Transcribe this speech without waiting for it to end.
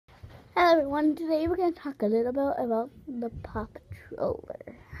Hello everyone, today we're going to talk a little bit about the Paw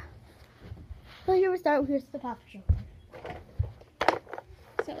Patroller. So here we start, here's the Paw Patroller.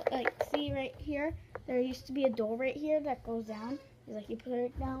 So see right here, there used to be a door right here that goes down. It's like you put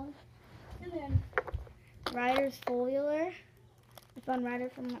it down. And then Ryder's four-wheeler. I found Ryder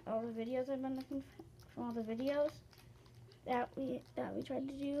from all the videos I've been looking for, from all the videos that we tried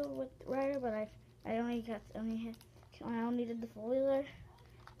to do with Ryder, but I only did the four-wheeler.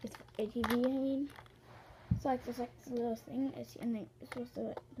 It's ATV, I mean. So it's just like this little thing, and then it's supposed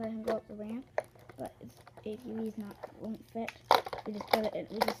to let him go up the ramp, but it's ATV's won't fit. We just put it in,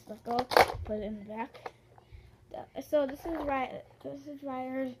 we just let go, put it in the back. So this is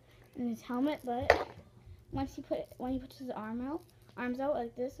Ryder in his helmet, but when he puts his arms out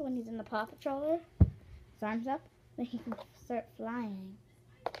like this, when he's in the Paw Patroller, his arms up, then he can start flying.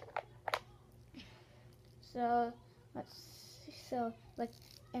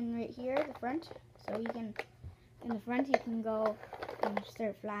 And right here, the front, so in the front he can go and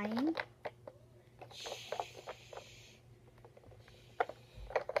start flying.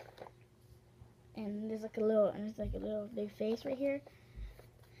 And there's like a little big face right here.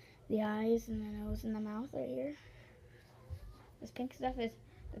 The eyes and the nose and the mouth right here. This pink stuff is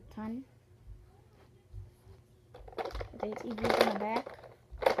the ton. The ATV in the back.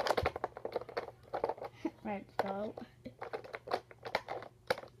 Right, so.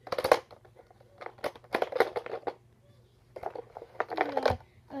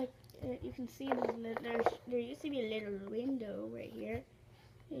 You can see there used to be a little window right here.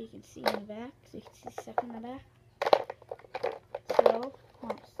 You can see in the back, so you can see stuff in the back. So,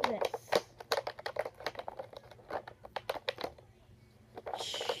 what's this?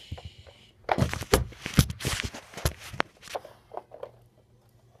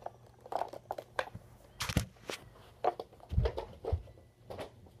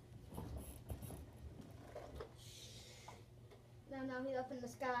 Now he's up in the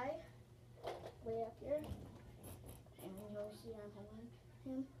sky. Way up here, and you'll see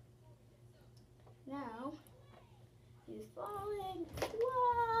on him. Now he's falling.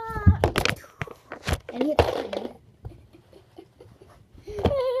 Whoa! And he hit the tree.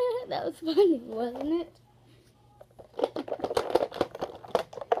 That was funny, wasn't it?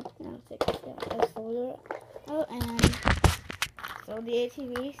 Now take the folder out, and so the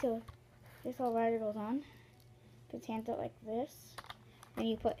ATV. So this whole rider goes on. Put his hands out like this, and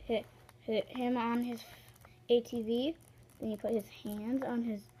you put hit him on his ATV, then you put his hands on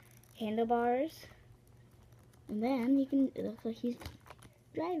his handlebars, and then it looks like he's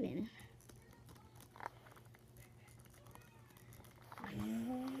driving.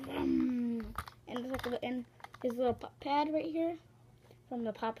 And his little pad right here from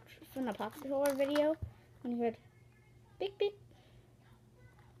the Paw Patroller video, when you heard beep beep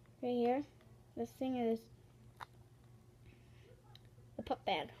right here, this thing is the pup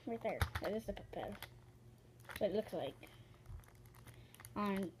pad right there. That is the pup pad. What it looks like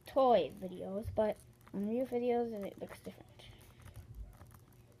on toy videos, but on real videos it looks different.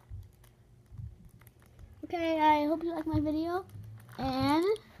 Okay, I hope you like my video, and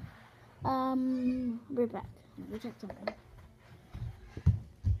we're back. We'll check something.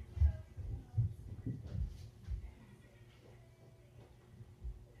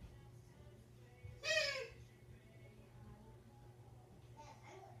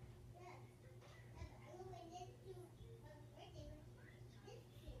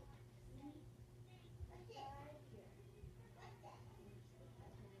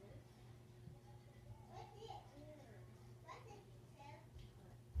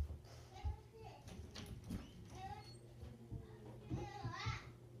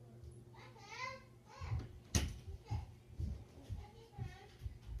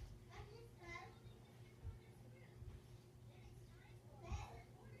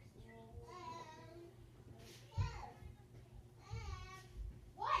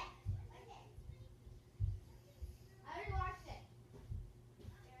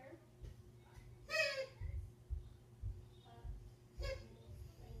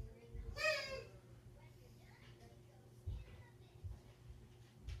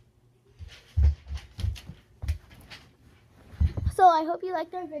 So I hope you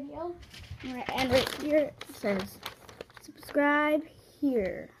liked our video. And right here it says, subscribe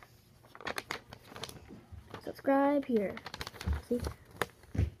here. Subscribe here. See?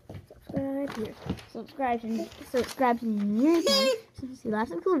 Subscribe here. Subscribe to me so you see lots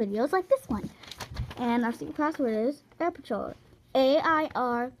of cool videos like this one. And our secret password is Air Patroller.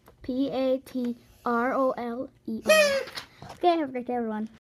 AIRPATROLER. Okay, have a great day everyone.